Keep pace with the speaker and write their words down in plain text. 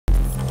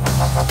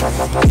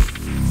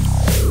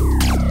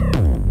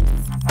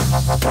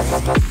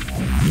Got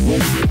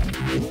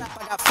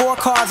 4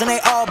 cars and they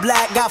all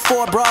black, got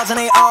 4 bras and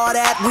they all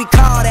that. We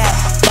call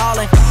that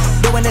ballin',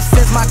 doing this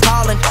is my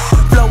calling.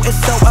 Flow is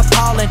so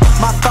appalling,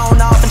 my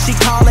phone off and she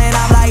calling.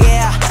 I'm like,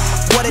 yeah,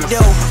 what it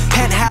do?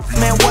 Penthouse,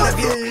 man, what have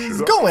you?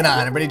 Going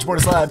on, everybody, it's the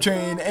SLAP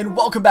Train, and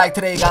welcome back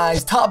today,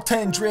 guys. Top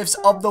 10 drifts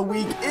of the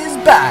week is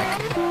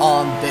back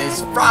on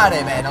this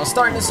Friday, man. Now,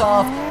 starting this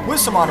off with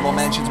some honorable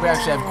mentions, we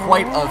actually have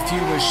quite a few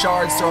with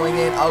Shards throwing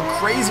in a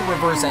crazy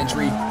reverse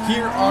entry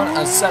here on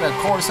Assetto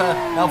Corsa.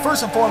 Now,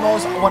 first and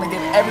foremost, I want to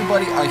give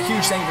everybody a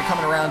huge thank you for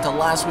coming around to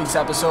last week's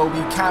episode.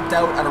 We capped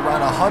out at around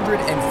 140,000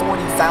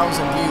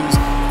 views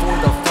for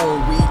the full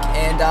week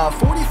and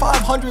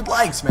 4,500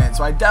 likes, man,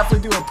 so I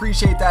definitely do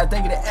appreciate that.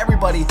 Thank you to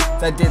everybody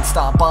that did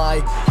stop by.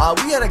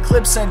 We had a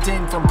clip sent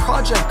in from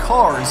Project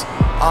Cars.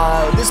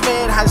 This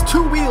man has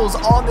 2 wheels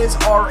on this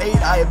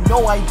R8. I have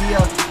no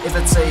idea if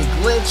it's a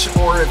glitch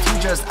or if he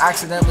just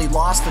accidentally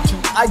lost the 2.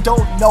 I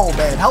don't know,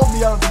 man. Help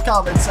me out in the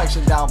comment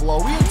section down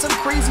below. We had some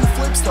crazy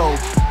flips though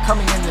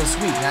coming in this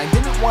week, and I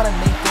didn't want to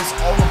make this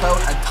all about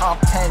a top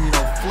 10,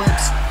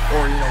 flips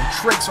or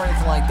tricks or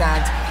anything like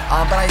that.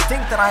 But I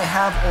think that I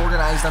have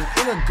organized them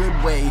in a good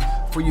way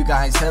for you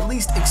guys to at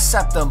least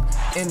accept them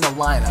in the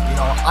lineup.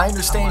 I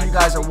understand you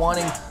guys are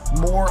wanting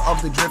more of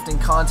the drifting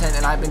content,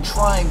 and I've been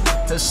trying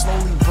to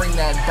slowly bring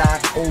that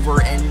back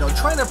over and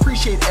trying to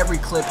appreciate every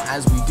clip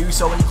as we do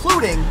so,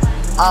 including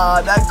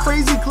that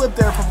crazy clip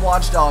there from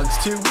Watch Dogs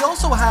 2. We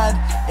also had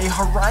a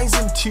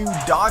Horizon 2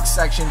 dock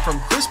section from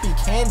Crispy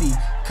Candy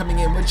coming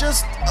in with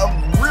just a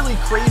really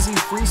crazy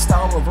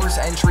freestyle reverse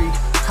entry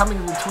coming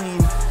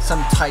between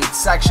some tight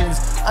sections.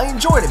 I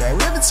enjoyed it, man.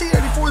 We haven't seen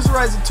any Forza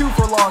Horizon 2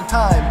 for a long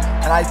time,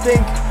 and I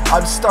think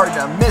I'm starting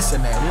to miss it,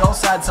 man. We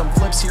also had some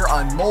flips here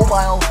on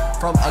mobile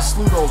from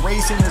Asludo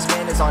Racing. This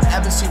man is on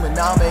Ebisu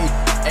Miname,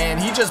 and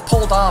he just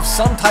pulled off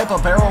some type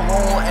of barrel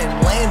roll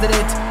and landed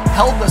it,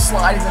 held the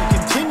slide, and then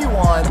continue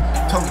on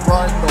to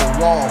run the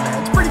wall,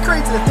 man. It's pretty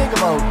crazy to think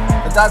about,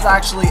 but that's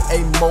actually a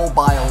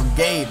mobile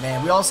game,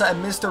 man. We also had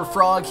Mr.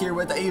 Frog here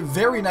with a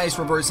very nice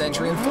reverse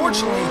entry.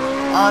 Unfortunately,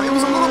 it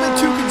was a little bit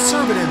too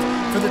conservative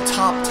for the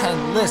top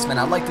 10 list, man.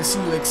 I'd like to see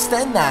you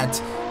extend that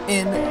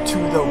into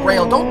the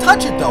rail. Don't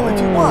touch it though. If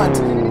you want,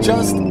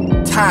 just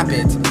tap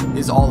it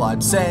is all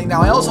I'm saying.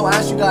 Now, I also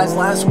asked you guys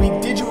last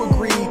week, did you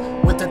agree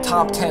with the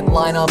top 10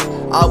 lineup?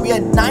 We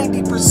had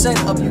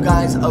 90% of you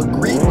guys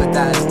agreed with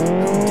that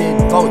who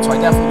did vote, so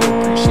I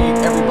definitely appreciate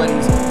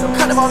everybody's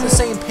kind of on the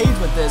same page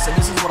with this, and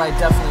this is what I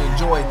definitely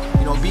enjoy,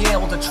 being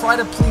able to try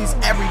to please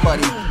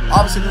everybody.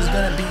 Obviously, there's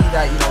going to be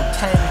that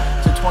 10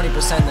 to 20%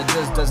 that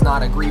just does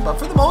not agree, but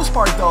for the most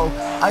part though,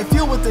 I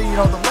feel with the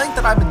the length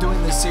that I've been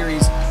doing this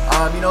series,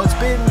 it's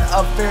been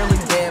a fairly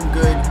damn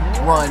good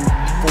run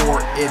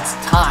for its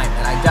time,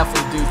 and I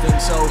definitely do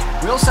think so.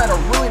 We also had a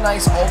really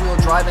nice all-wheel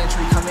drive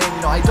entry come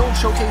in. I don't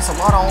showcase a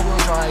lot of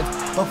all-wheel drive,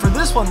 but for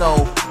this one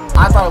though,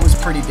 I thought it was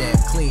pretty damn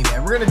clean,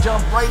 and we're gonna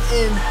jump right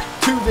in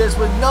to this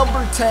with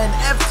number 10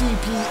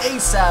 FTP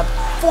ASAP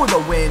for the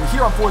win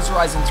here on Forza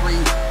Horizon 3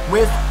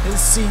 with his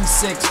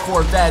C6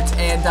 Corvette.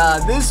 And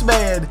this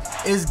man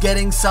is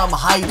getting some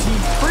height. He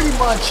pretty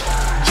much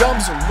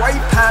jumps right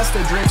past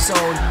the drift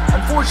zone.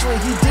 Unfortunately,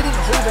 he didn't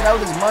hold it out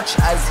as much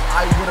as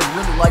I would have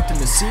really liked him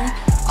to see,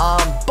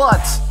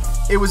 but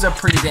it was a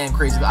pretty damn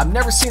crazy. I've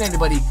never seen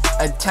anybody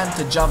attempt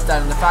to jump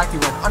that, and the fact he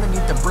went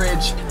underneath the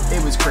bridge,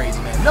 it was crazy,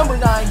 man. Number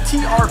 9,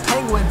 TR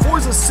Penguin,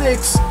 Forza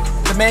 6.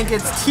 The man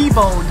gets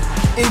T-boned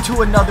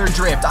into another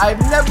drift. I've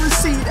never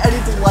seen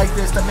anything like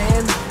this. The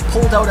man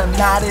pulled out a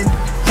Madden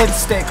hit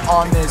stick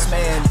on this,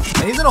 man,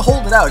 and he's gonna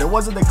hold it out. It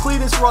wasn't the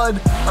cleanest run,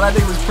 but I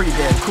think it was pretty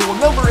damn cool.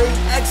 Number 8,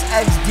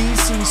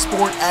 XXDC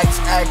Sport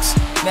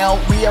XX. Now,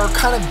 we are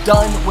kind of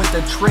done with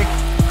the trick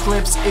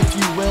clips, if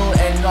you will,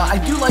 and I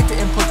do like to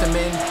input them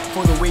in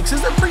for the week since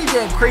they're pretty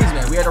damn crazy,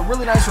 man. We had a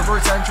really nice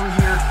reverse entry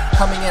here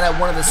coming in at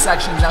one of the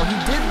sections. Now, he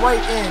did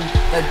write in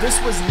that this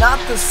was not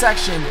the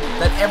section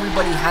that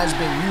everybody has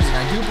been using.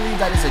 I do believe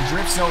that is a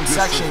drift zone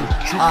section,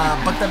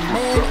 but the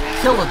man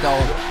killed it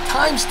though,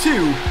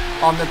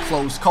 ×2 on the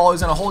close call.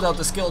 He's gonna hold out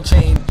the skill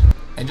chain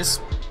and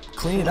just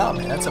clean it up,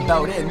 man. That's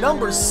about it.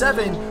 Number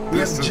 7, we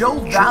have Joe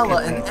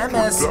Valla and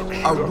MS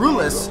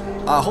Arulis.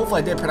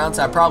 Hopefully I did pronounce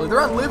that properly.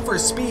 They're on Live for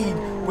Speed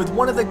with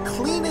one of the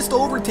cleanest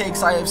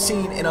overtakes I have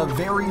seen in a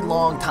very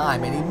long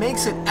time, and he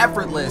makes it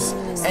effortless.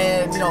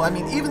 And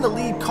even the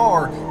lead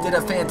car did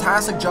a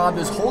fantastic job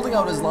just holding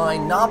out his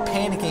line, not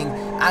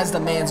panicking as the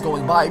man's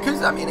going by,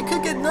 because it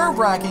could get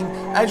nerve-wracking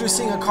as you're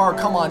seeing a car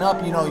come on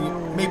up.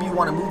 Maybe you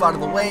want to move out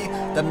of the way.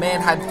 The man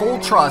had full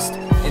trust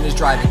in his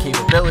driving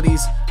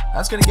capabilities.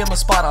 That's going to give him a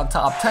spot on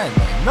top 10,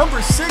 man.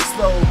 Number 6,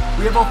 though,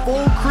 we have a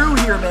full crew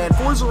here, man.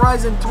 Forza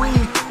Horizon 3,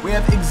 we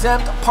have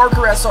Exempt,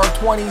 Parker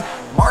SR20,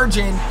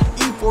 Margin,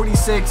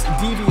 E46,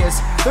 Devious,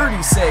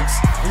 36.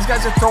 These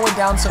guys are throwing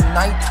down some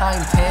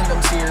nighttime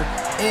tandems here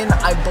in,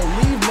 I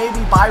believe, maybe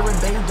Byron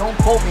Bay. Don't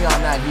quote me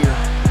on that here.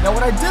 Now,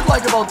 what I did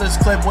like about this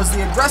clip was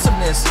the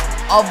aggressiveness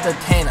of the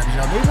tandems. You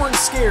know, they weren't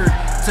scared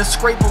to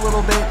scrape a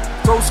little bit,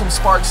 throw some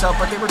sparks up,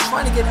 but they were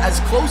trying to get as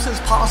close as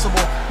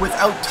possible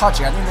without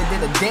touching. I think they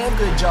did a damn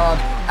good job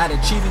at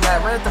achieving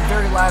that. Right at the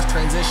very last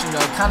transition, you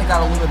know, it kind of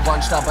got a little bit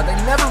bunched up, but they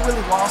never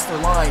really lost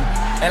their line.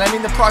 And I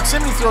mean, the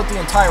proximity throughout the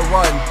entire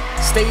run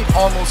stayed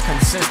almost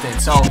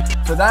consistent. So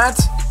for that,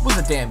 was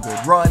a damn good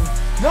run.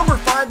 Number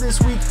 5 this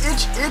week,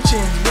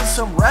 Itchin with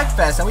some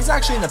Wreckfest. Now he's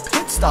actually in the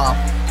pit stop,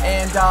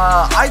 and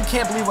I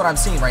can't believe what I'm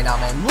seeing right now,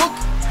 man. Look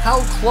how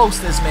close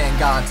this man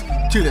got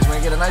to this. We're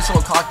gonna get a nice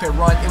little cockpit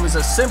run. It was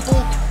a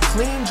simple,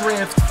 clean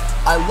drift.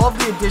 I love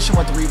the addition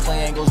with the replay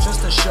angles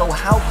just to show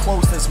how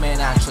close this man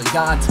actually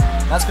got.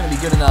 That's gonna be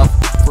good enough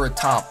for a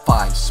top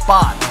 5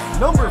 spot.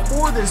 Number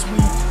 4 this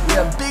week, we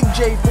have Big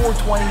J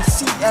 420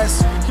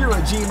 CS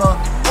Hirojima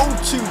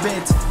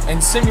 02-bit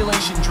and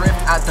simulation drift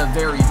at the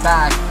very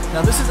back.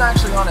 Now this is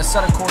actually on a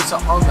set of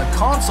Corsa on the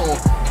console,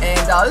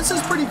 and this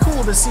is pretty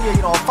cool to see a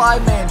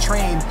 5-man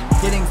train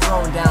getting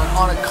thrown down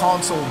on a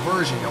console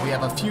version. You know, we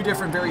have a few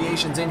different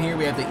variations in here.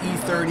 We have the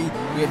E30,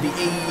 we have the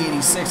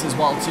AE86 as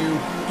well too.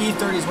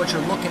 E30 is what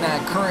you're looking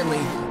at currently,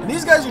 and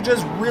these guys are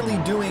just really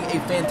doing a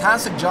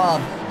fantastic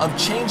job of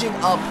changing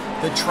up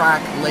the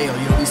track layout.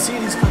 You know, we see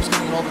these clips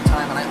coming in all the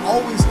time, and I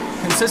always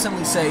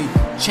consistently say,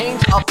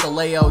 change up the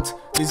layout.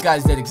 These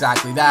guys did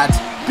exactly that.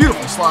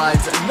 Beautiful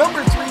slides.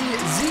 Number 3,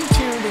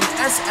 Z-Tuned and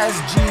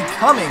SSG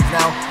Cummings.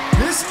 Now,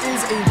 this is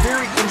a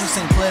very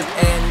interesting clip,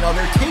 and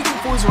they're taking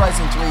Forza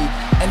Horizon 3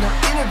 and they're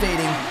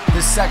innovating the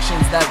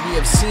sections that we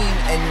have seen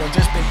and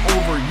just been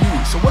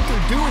overused. So what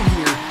they're doing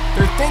here,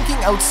 they're thinking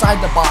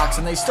outside the box,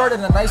 and they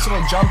started a nice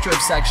little jump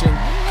drift section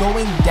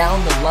going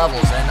down the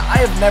levels. And I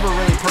have never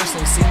really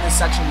personally seen this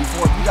section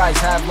before. If you guys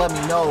have, let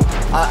me know.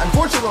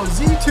 Unfortunately,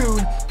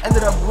 Z-Tune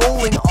ended up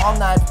rolling on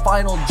that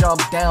final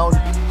jump down.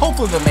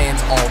 Hopefully the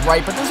man's all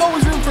right, but there's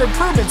always room for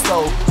improvements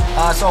though.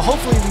 So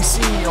hopefully we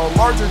see a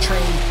larger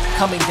train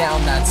coming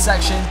down that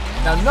section.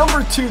 Now,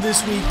 number 2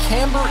 this week,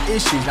 Camber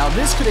Issues. Now,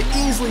 this could have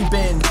easily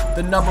been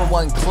the number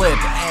 1 clip,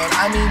 and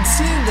I mean,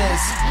 seeing this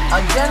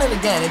again and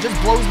again, it just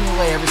blows me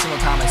away every single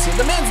time I see it.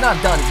 The man's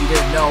not done, if you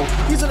didn't know.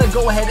 He's gonna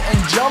go ahead and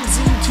jump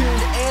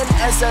Z-Tune and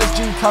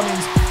SSG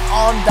Cummings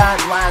on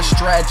that last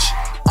stretch.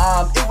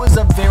 It was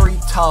a very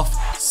tough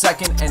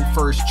second and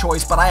first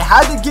choice, but I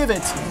had to give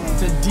it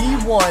to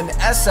D1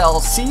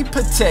 SLC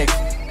Patik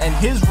and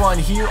his run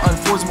here on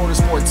Forza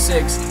Motorsport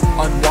 6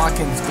 on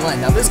Watkins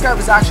Glen. Now, this guy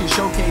was actually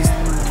showcased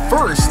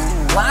first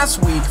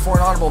last week for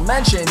an honorable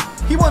mention.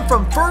 He went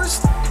from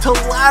first to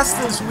last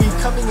this week,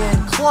 coming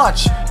in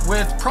clutch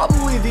with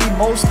probably the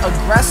most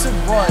aggressive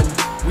run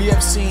we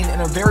have seen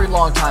in a very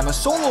long time, a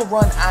solo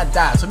run at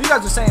that. So if you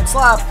guys are saying,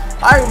 Slap,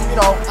 I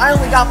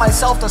only got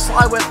myself to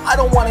slide with, I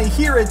don't want to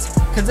hear it,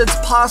 because it's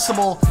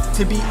possible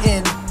to be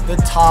in the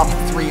top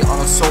 3 on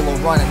a solo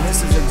run, and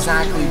this is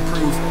exactly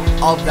proof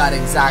of that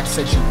exact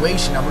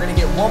situation. Now we're going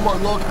to get one more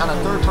look on a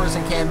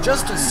third-person cam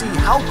just to see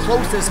how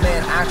close this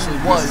man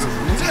actually was.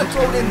 He's going to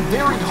throw it in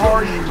very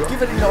hard, give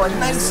it a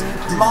nice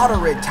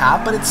moderate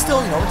tap, but it's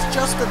still, it's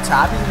just a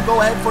tap. He's going to go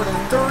ahead for the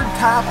 3rd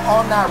tap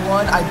on that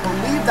run. I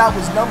believe that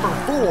was number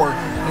 4,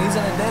 and he's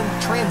going to then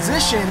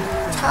transition,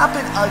 tap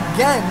it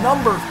again,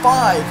 number 5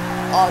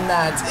 on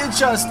that.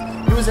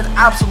 It was an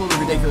absolutely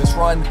ridiculous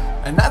run,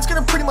 and that's going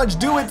to pretty much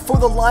do it for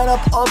the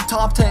lineup of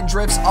top 10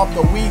 drifts of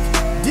the week.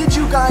 Did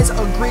you guys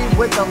agree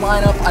with the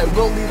lineup? I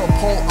will leave a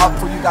poll up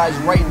for you guys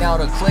right now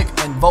to click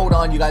and vote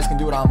on. You guys can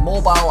do it on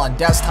mobile, on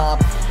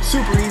desktop.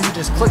 Super easy,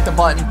 just click the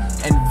button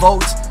and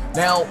vote.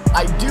 Now,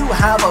 I do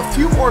have a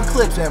few more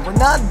clips, and we're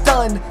not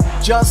done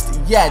just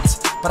yet,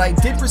 but I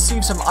did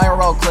receive some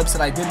IRL clips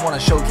that I did want to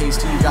showcase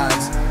to you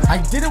guys. I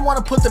didn't want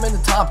to put them in the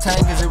top 10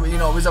 because it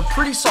was a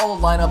pretty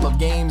solid lineup of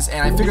games,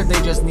 and I figured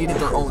they just needed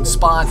their own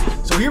spot.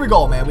 So here we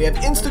go, man. We have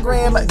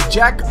Instagram,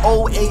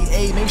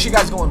 JackOAA. Make sure you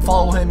guys go and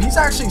follow him. He's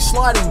actually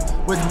sliding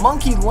with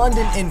Monkey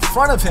London in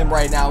front of him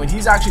right now, and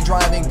he's actually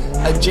driving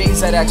a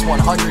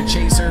JZX100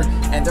 Chaser,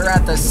 and they're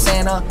at the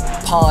Santa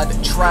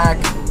Pod track.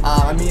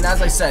 I mean,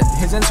 as I said,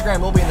 his Instagram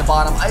will be in the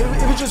bottom.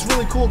 It was just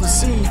really cool to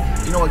see,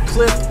 a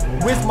clip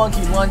with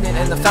Monkey London,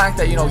 and the fact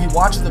that, he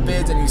watches the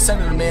bids and he's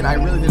sending them in. I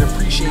really did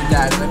appreciate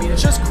that. And I mean,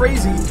 it's just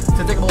crazy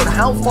to think about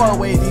how far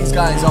away these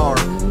guys are,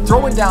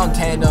 throwing down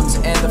tandems,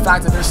 and the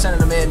fact that they're sending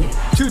them in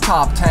to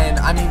top 10.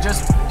 I mean,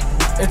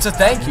 it's a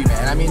thank you,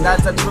 man. I mean,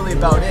 that's really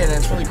about it, and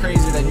it's really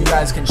crazy that you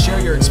guys can share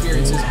your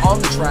experiences on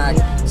the track,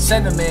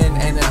 send them in,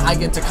 and then I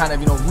get to kind of,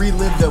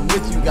 relive them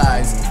with you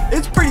guys.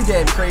 It's pretty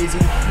damn crazy.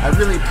 I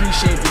really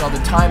appreciate,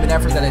 the time and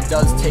effort that it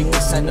does take to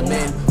send them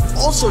in.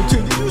 Also,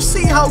 too, did you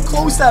see how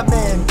close that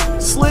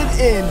man slid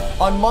in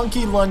on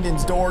Monkey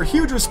London's door?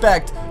 Huge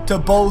respect to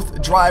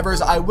both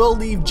drivers. I will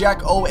leave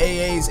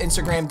JackOAA's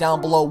Instagram down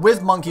below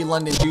with Monkey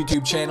London's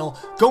YouTube channel.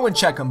 Go and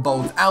check them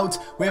both out.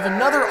 We have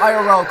another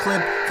IRL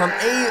clip from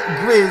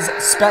A-Grizz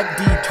Spec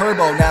D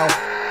Turbo. Now,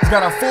 he's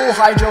got a full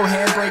hydro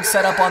handbrake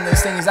set up on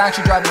this thing. He's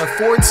actually driving a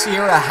Ford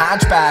Sierra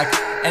hatchback,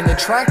 and the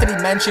track that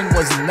he mentioned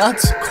was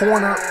Nuts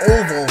Corner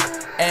Oval.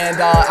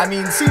 And I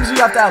mean, seems you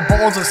have to have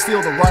balls of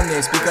steel to run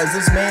this, because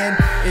this man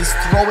is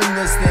throwing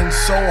this thing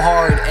so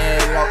hard,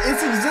 and you know,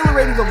 it's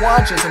exhilarating to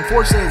watch this.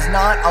 Unfortunately, it's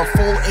not a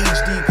full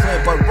HD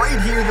clip, but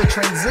right here, the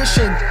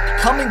transition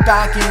coming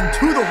back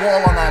into the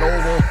wall on that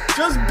oval,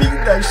 just beating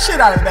the shit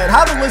out of the man.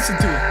 Have a listen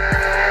to it.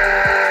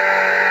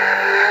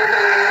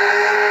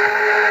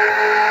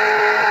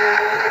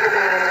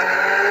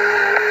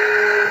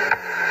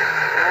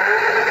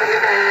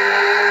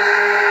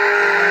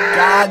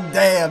 God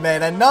damn,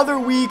 man. Another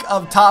week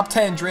of top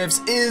 10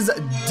 drifts is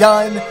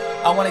done.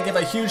 I want to give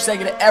a huge thank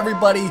you to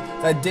everybody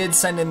that did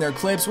send in their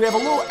clips. We have a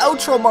little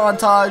outro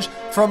montage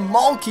from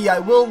Malky. I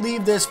will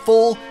leave this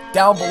full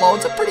down below.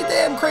 It's a pretty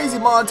damn crazy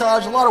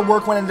montage. A lot of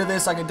work went into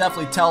this. I can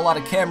definitely tell. A lot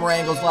of camera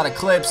angles, a lot of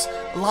clips,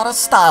 a lot of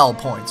style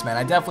points, man.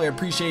 I definitely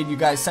appreciate you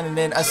guys sending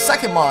in a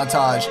second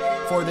montage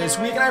for this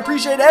week, and I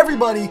appreciate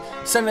everybody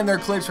sending their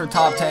clips for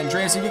top 10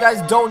 drifts. If you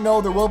guys don't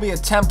know, there will be a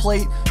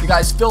template. You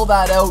guys fill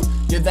that out.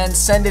 You then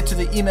send it to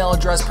the email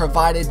address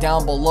provided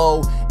down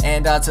below,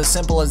 and it's as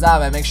simple as that,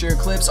 man. Make sure your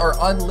clips are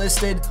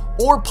unlisted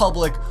or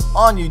public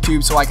on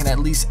YouTube so I can at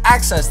least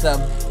access them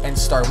and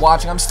start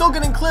watching. I'm still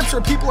getting clips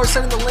where people are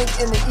sending the link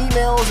in the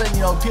emails, and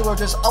you know, people are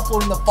just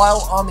uploading the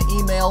file on the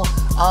email.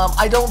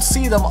 I don't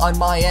see them on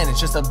my end.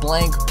 It's just a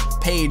blank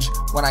page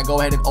when I go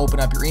ahead and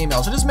open up your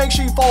email. So just make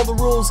sure you follow the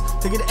rules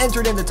to get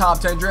entered into top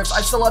 10 drifts.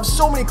 I still have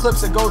so many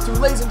clips to go through.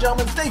 Ladies and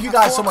gentlemen, thank you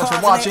guys so much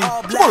for watching.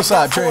 Support the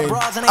SLAP Train.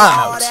 I'm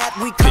out.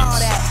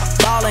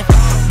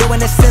 Peace. Doing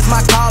this is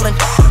my calling.